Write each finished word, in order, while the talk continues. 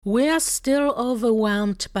We are still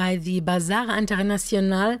overwhelmed by the Bazar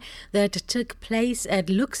International that took place at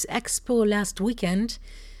Lux Expo last weekend.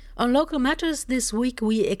 On Local Matters this week,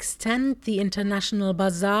 we extend the International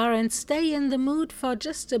Bazaar and stay in the mood for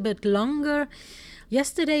just a bit longer.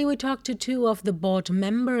 Yesterday, we talked to two of the board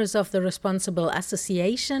members of the Responsible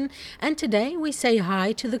Association, and today we say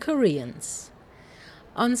hi to the Koreans.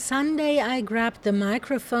 On Sunday, I grabbed the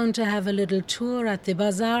microphone to have a little tour at the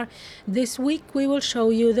bazaar. This week, we will show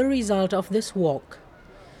you the result of this walk.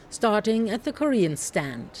 Starting at the Korean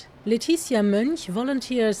stand. Leticia Mönch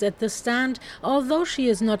volunteers at the stand. Although she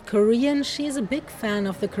is not Korean, she is a big fan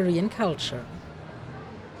of the Korean culture.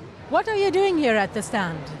 What are you doing here at the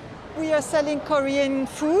stand? We are selling Korean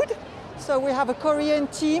food. So we have a Korean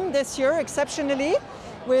team this year, exceptionally,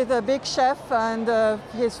 with a big chef and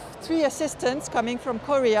his 3 assistants coming from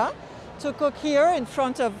Korea to cook here in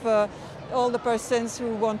front of all the persons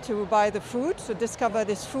who want to buy the food, to discover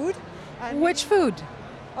this food. And which food?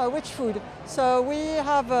 Which food? So we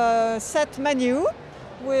have a set menu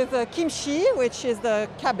with kimchi, which is the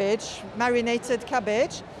cabbage, marinated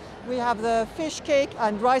cabbage. We have the fish cake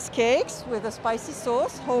and rice cakes with a spicy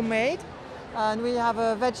sauce, homemade. And we have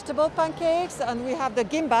vegetable pancakes, and we have the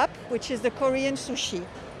gimbap, which is the Korean sushi.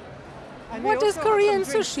 And what is Korean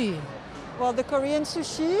sushi? Well, the Korean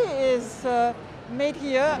sushi is made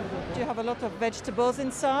here. You have a lot of vegetables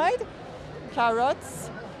inside, carrots.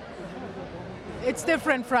 It's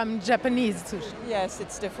different from Japanese sushi. Yes,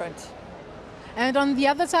 it's different. And on the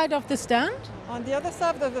other side of the stand? On the other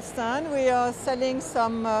side of the stand, we are selling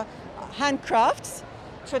some handcrafts.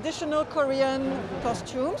 Traditional Korean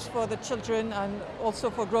costumes for the children and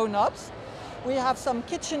also for grown-ups. We have some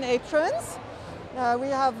kitchen aprons. We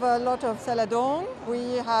have a lot of saladong.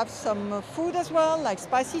 We have some food as well, like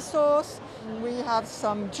spicy sauce. We have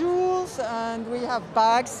some jewels and we have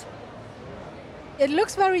bags. It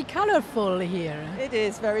looks very colorful here. It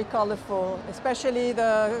is very colorful, especially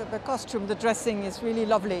the costume, the dressing is really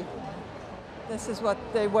lovely. This is what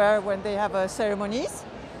they wear when they have ceremonies.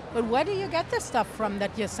 But where do you get the stuff from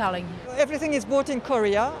that you're selling? Everything is bought in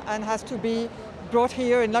Korea and has to be brought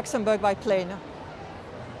here in Luxembourg by plane.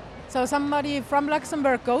 So somebody from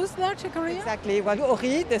Luxembourg goes there to Korea? Exactly. Well,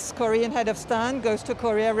 Ori, this Korean head of stand, goes to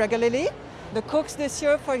Korea regularly. The cooks this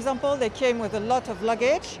year, for example, they came with a lot of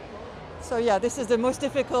luggage. So yeah, this is the most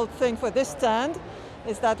difficult thing for this stand,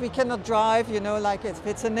 is that we cannot drive, like if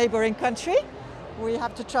it's a neighboring country. We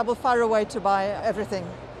have to travel far away to buy everything.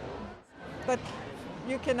 But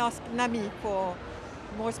you can ask Nami for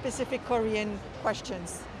more specific Korean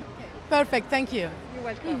questions. Perfect, thank you. You're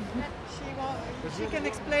welcome. She can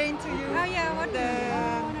explain to you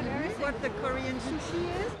what the Korean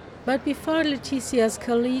sushi is. But before Leticia's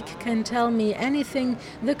colleague can tell me anything,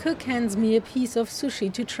 the cook hands me a piece of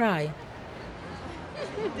sushi to try.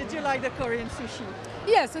 Did you like the Korean sushi?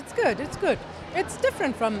 Yes, it's good, it's good. It's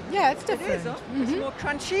different from, it's different. It is, huh? It's more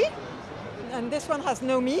crunchy, and this one has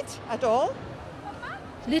no meat at all.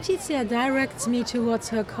 Leticia directs me towards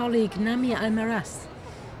her colleague Nami Almaraz.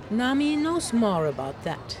 Nami knows more about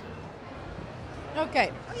that.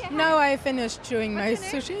 Okay, now I finished chewing my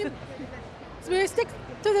sushi. So we stick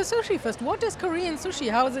to the sushi first. What is Korean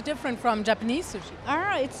sushi? How is it different from Japanese sushi?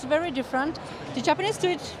 It's very different. The Japanese do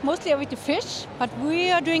it mostly with the fish, but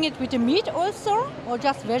we are doing it with the meat also, or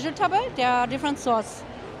just vegetable. There are different sorts,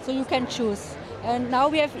 so you can choose. And now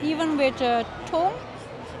we have even with tom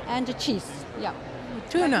and the cheese. Yeah.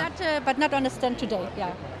 Tuna. But not on the stand today.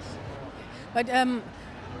 Yeah. But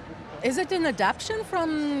is it an adaptation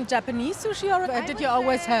from Japanese sushi, or did you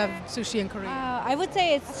always have sushi in Korea? I would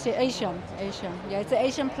say it's Asian. Yeah, it's an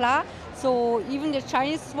Asian plot. So even the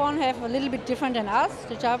Chinese one have a little bit different than us.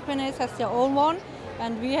 The Japanese has their own one,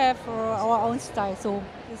 and we have our own style. So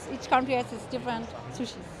each country has its different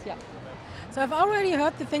sushis. Yeah. So I've already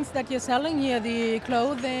heard the things that you're selling here, the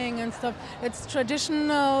clothing and stuff. It's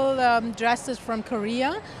traditional dresses from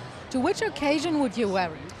Korea. To which occasion would you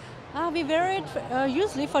wear it? We wear it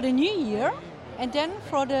usually for the New Year, and then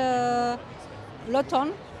for the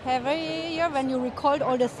Loton. Every year when you recall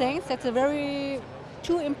all the things, that's a very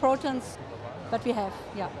two important that we have.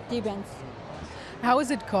 Yeah, the events. How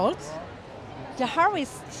is it called? The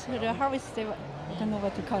harvest. I don't know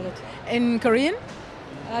what to call it. In Korean?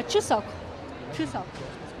 Chuseok. Yeah.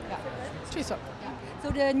 Chuseok. Yeah. So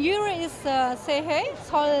the New Year is Sehe,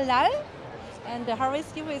 Seollal, and the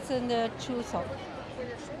harvest is in the Chuseok.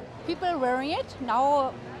 People wearing it.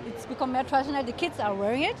 Now it's become more traditional. The kids are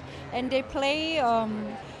wearing it, and they play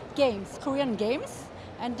games, Korean games.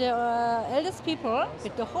 And the eldest people,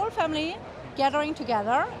 with the whole family, gathering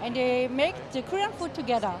together, and they make the Korean food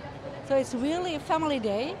together. So it's really a family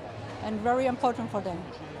day. and very important for them.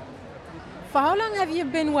 For how long have you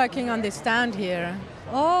been working on this stand here?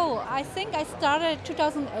 Oh, I think I started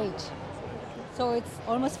 2008. So it's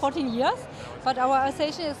almost 14 years, but our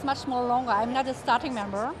association is much more longer. I'm not a starting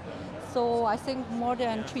member, so I think more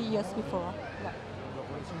than 3 years before. Yeah.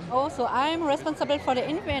 Also, I'm responsible for the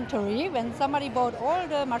inventory. When somebody bought all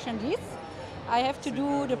the merchandise, I have to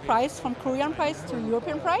do the price from Korean price to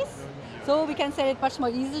European price. So we can sell it much more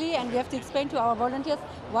easily, and we have to explain to our volunteers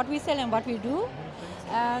what we sell and what we do.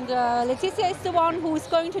 And Leticia is the one who is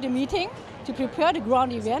going to the meeting to prepare the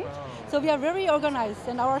grand event. So we are very organized,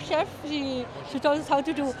 and our chef, she told us how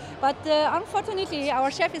to do. But unfortunately,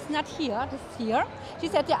 our chef is not here this year.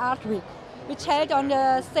 She's at the Art Week, which held on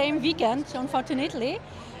the same weekend, unfortunately.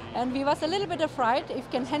 And we was a little bit afraid if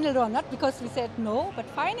we can handle it or not, because we said no, but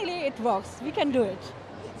finally it works. We can do it.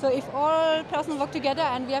 So if all persons work together,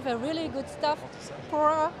 and we have a really good staff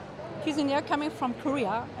for cuisinier coming from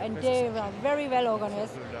Korea, and they are very well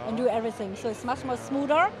organized and do everything. So it's much more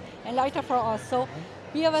smoother and lighter for us. So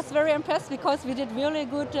we was very impressed because we did really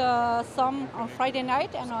good some on Friday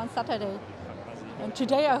night and on Saturday. And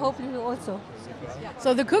today I hope you also.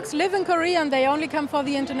 So the cooks live in Korea and they only come for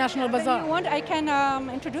the International Bazaar? If you want, I can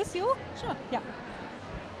introduce you. Sure. Yeah.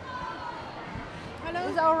 Hello.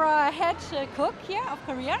 This is our head cook here of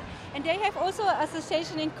Korea, and they have also an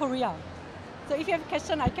association in Korea. So if you have a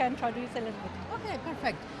question, I can introduce a little bit. Okay,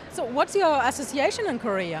 perfect. So what's your association in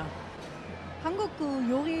Korea? 한국 그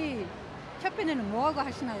요리 협회는 뭐하고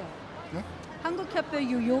하시나요? 네? 한국 협회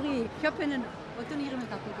요리 협회는 어떤 이름을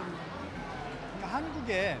갖고 있나요?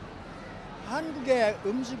 한국의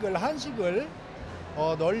한식을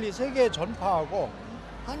널리 세계에 전파하고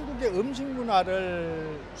한국의 음식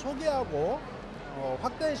문화를 소개하고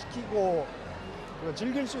확대시키고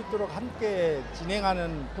즐길 수 있도록 함께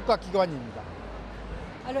진행하는 국가기관입니다.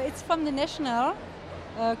 It's from the National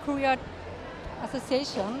Korea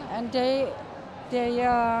Association, and they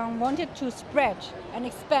wanted to spread and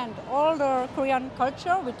expand all the Korean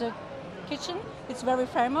culture with the kitchen. It's very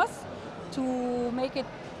famous, to make it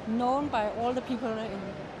known by all the people in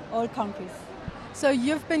all countries. So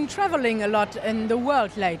you've been traveling a lot in the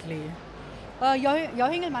world lately.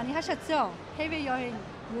 여행을 많이 하셨죠? 해외 여행.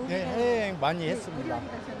 네, 해외여행 많이 했습니다.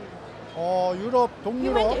 유럽, We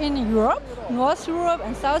went 동유럽, in Europe, North Europe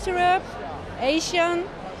and South Europe, Asian,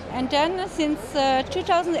 and then since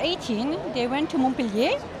 2018 they went to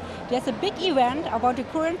Montpellier. There's a big event about the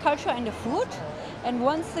Korean culture and the food, and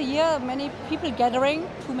once a year many people gathering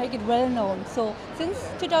to make it well known. So since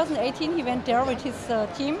 2018 he went there with his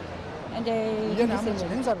team, and they 1년에 한 번씩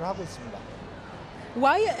행사를 하고 있습니다.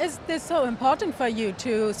 Why is this so important for you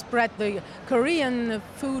to spread the Korean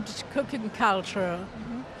food cooking culture?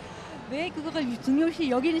 왜 그거를 중요시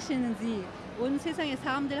여기시는지 온 세상의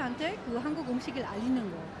사람들한테 그 한국 음식을 알리는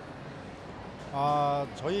거.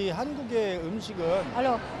 저희 한국의 음식은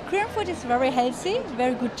Korean food is very healthy,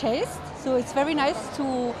 very good taste. So it's very nice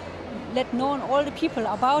to let known all the people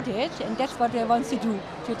about it, and that's what we want to do.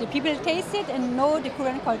 To the people taste it and know the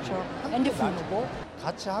Korean culture and the 함께 food. 나누고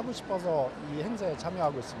같이 하고 싶어서 이 행사에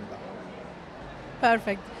참여하고 있습니다.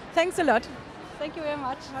 Perfect. Thanks a lot. Thank you very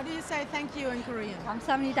much. How do you say thank you in Korean?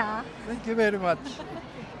 감사합니다. Thank you very much.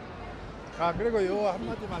 그리고 요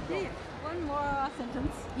한마디만 더. One more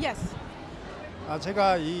sentence. Yes.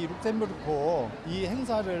 제가 이 룩셈부르크 이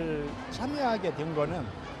행사를 참여하게 된 거는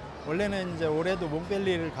원래는 이제 올해도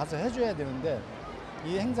몽펠리를 가서 해줘야 되는데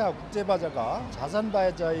이 행사 국제바자가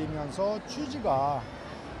자산바자이면서 취지가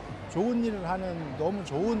좋은 일을 하는 너무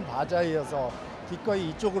좋은 바자이어서 기꺼이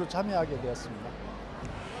이쪽으로 참여하게 되었습니다.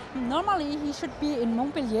 Normally he should be in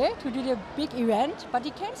Montpellier to do the big event, but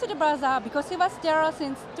he came to the bazaar because he was there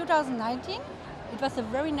since 2019. It was a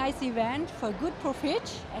very nice event for good profit,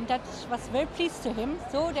 and that was very pleased to him,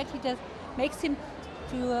 so that he just makes him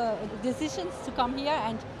to decisions to come here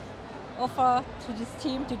and offer to this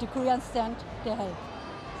team, to the Korean stand, their help.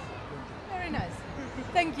 Very nice.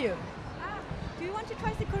 Thank you. Do you want to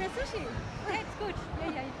try the Korean sushi? Yeah, it's good.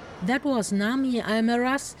 Yeah. That was Nami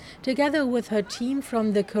Almaraz, together with her team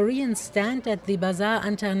from the Korean stand at the Bazaar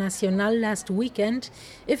International last weekend.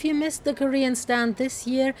 If you missed the Korean stand this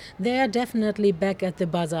year, they are definitely back at the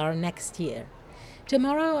bazaar next year.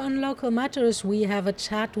 Tomorrow on Local Matters, we have a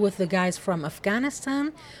chat with the guys from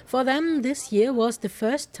Afghanistan. For them, this year was the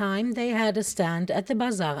first time they had a stand at the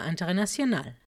Bazaar International.